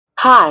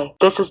Hi,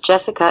 this is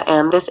Jessica,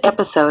 and this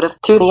episode of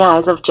Through the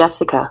Eyes of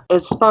Jessica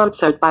is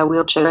sponsored by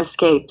Wheelchair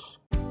Escapes.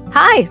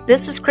 Hi,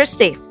 this is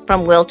Christy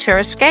from Wheelchair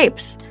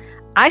Escapes.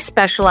 I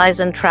specialize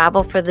in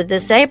travel for the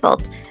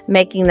disabled,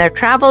 making their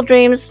travel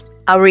dreams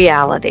a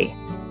reality.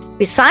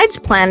 Besides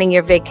planning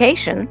your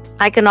vacation,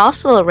 I can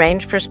also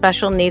arrange for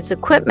special needs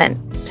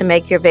equipment to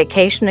make your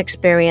vacation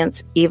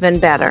experience even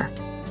better.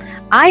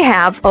 I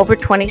have over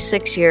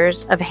 26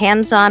 years of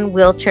hands-on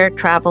wheelchair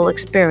travel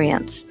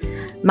experience.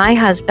 My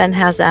husband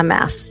has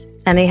MS,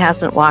 and he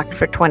hasn't walked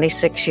for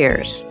 26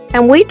 years.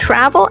 And we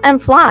travel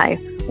and fly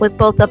with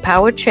both a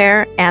power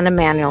chair and a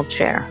manual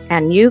chair,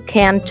 and you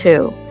can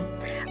too.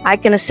 I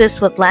can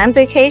assist with land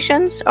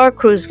vacations or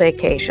cruise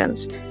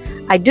vacations.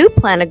 I do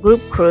plan a group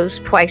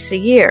cruise twice a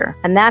year,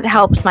 and that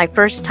helps my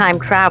first-time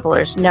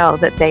travelers know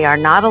that they are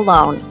not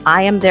alone.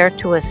 I am there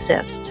to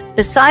assist.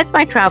 Besides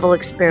my travel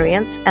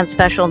experience and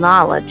special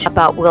knowledge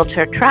about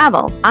wheelchair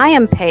travel, I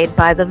am paid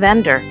by the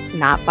vendor,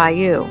 not by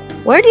you.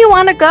 Where do you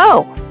want to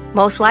go?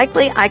 Most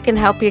likely, I can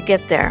help you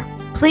get there.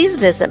 Please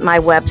visit my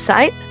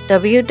website,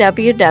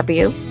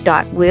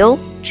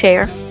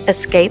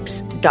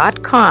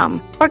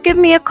 www.wheelchairescapes.com, or give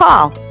me a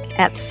call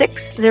at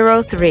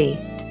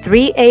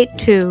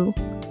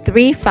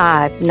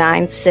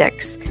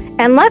 603-382-3596,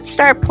 and let's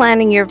start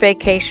planning your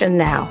vacation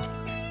now.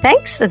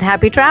 Thanks and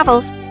happy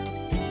travels.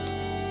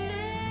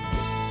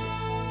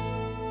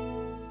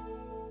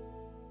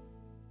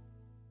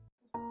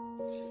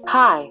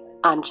 Hi,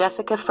 I'm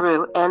Jessica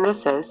Frew, and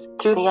this is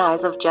Through the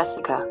Eyes of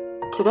Jessica.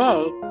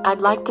 Today, I'd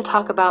like to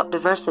talk about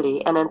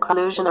diversity and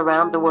inclusion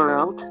around the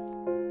world.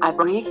 I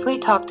briefly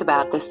talked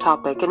about this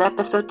topic in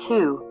episode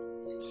 2.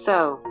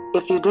 So,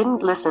 if you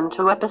didn't listen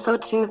to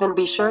episode 2, then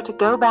be sure to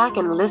go back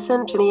and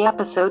listen to the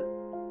episode.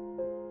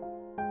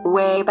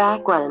 Way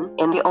back when,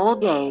 in the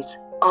old days,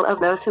 all of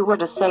those who were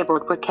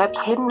disabled were kept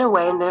hidden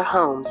away in their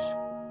homes.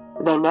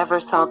 They never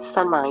saw the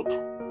sunlight.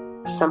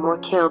 Some were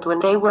killed when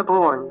they were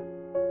born.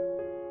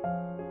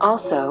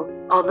 Also,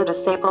 all the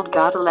disabled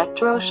got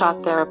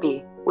electroshock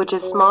therapy, which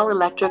is small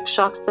electric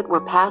shocks that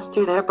were passed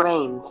through their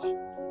brains.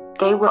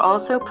 They were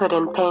also put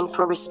in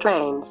painful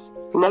restraints,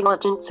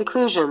 negligent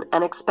seclusion,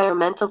 and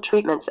experimental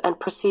treatments and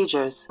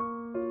procedures.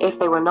 If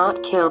they were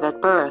not killed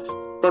at birth,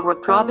 they were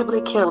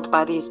probably killed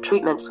by these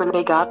treatments when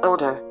they got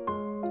older.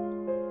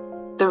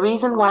 The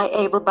reason why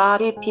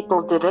able-bodied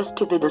people did this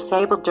to the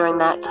disabled during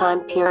that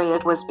time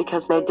period was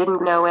because they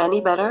didn't know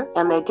any better,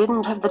 and they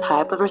didn't have the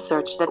type of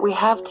research that we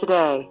have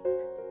today.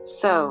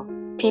 So,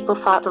 people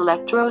thought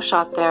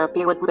electroshock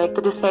therapy would make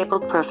the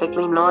disabled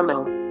perfectly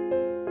normal.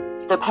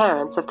 The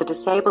parents of the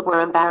disabled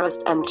were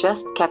embarrassed and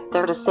just kept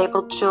their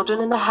disabled children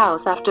in the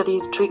house after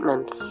these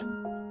treatments.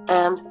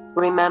 And,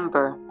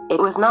 remember, it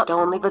was not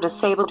only the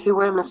disabled who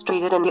were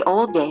mistreated in the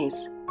old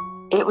days.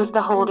 It was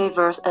the whole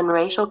diverse and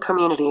racial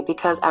community,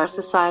 because our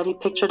society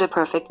pictured a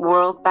perfect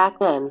world back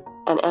then,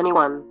 and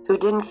anyone who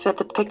didn't fit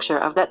the picture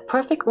of that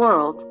perfect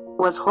world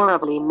was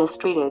horribly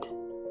mistreated.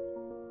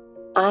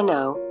 I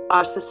know,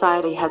 our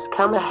society has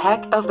come a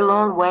heck of a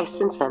long way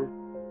since then.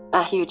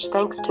 A huge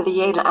thanks to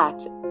the ADA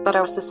Act, but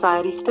our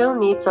society still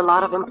needs a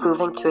lot of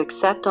improving to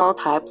accept all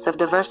types of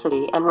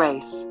diversity and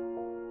race.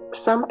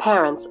 Some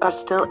parents are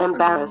still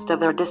embarrassed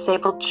of their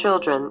disabled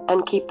children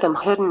and keep them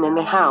hidden in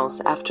the house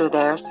after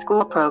their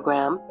school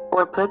program,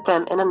 or put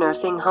them in a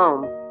nursing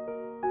home.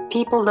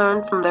 People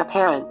learn from their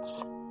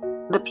parents.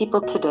 The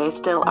people today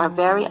still are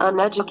very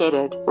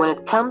uneducated when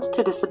it comes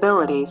to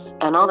disabilities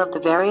and all of the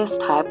various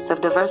types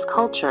of diverse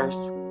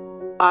cultures.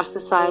 Our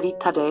society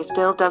today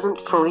still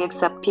doesn't fully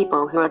accept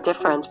people who are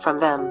different from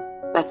them,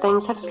 but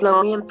things have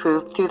slowly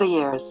improved through the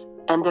years,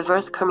 and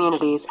diverse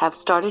communities have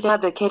started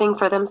advocating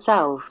for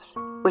themselves,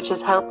 which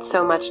has helped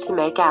so much to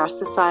make our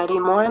society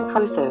more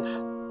inclusive.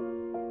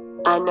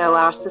 I know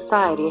our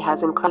society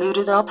has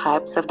included all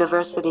types of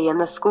diversity in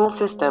the school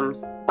system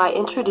by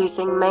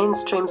introducing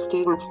mainstream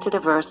students to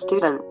diverse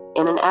students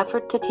in an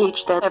effort to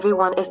teach that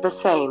everyone is the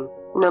same,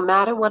 no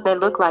matter what they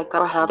look like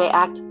or how they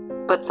act.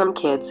 But some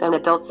kids and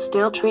adults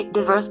still treat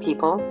diverse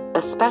people,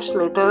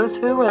 especially those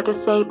who are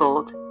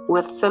disabled,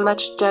 with so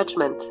much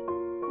judgment.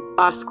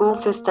 Our school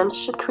systems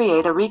should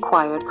create a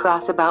required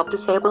class about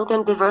disabled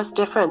and diverse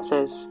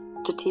differences,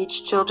 to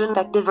teach children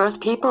that diverse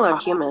people are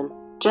human,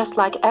 just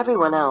like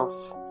everyone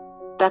else.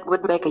 That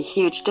would make a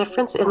huge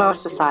difference in our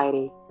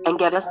society, and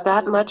get us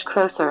that much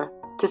closer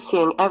to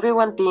seeing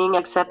everyone being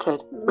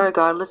accepted,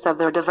 regardless of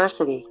their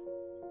diversity.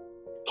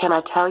 Can I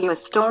tell you a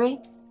story?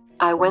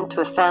 I went to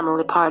a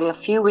family party a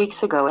few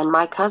weeks ago, and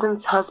my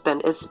cousin's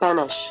husband is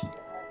Spanish.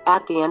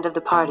 At the end of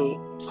the party,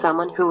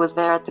 someone who was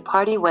there at the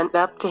party went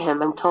up to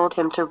him and told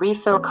him to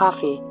refill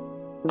coffee.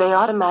 They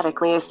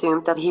automatically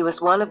assumed that he was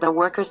one of the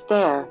workers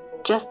there,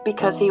 just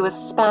because he was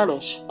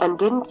Spanish and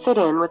didn't fit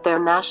in with their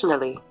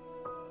nationality.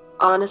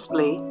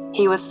 Honestly,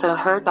 he was so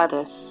hurt by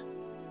this.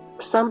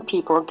 Some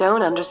people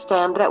don't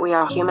understand that we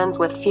are humans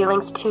with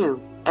feelings too,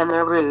 and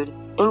their rude,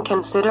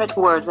 inconsiderate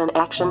words and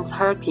actions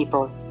hurt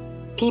people.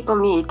 People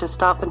need to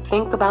stop and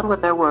think about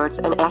what their words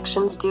and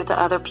actions do to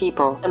other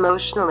people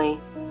emotionally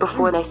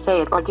before they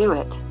say it or do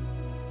it.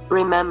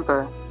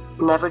 Remember,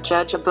 Never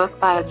judge a book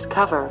by its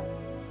cover.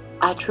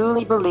 I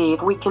truly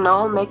believe we can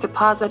all make a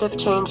positive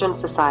change in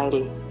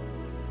society.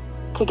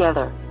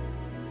 Together.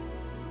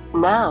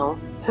 Now,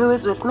 who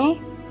is with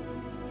me?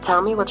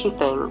 Tell me what you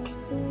think.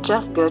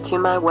 Just go to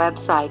my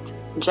website,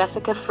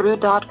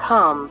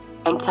 jessicafrew.com,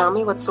 and tell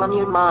me what's on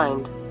your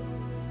mind.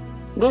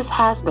 This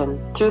has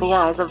been Through the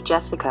Eyes of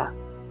Jessica.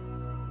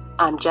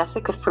 I'm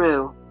Jessica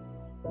Frew.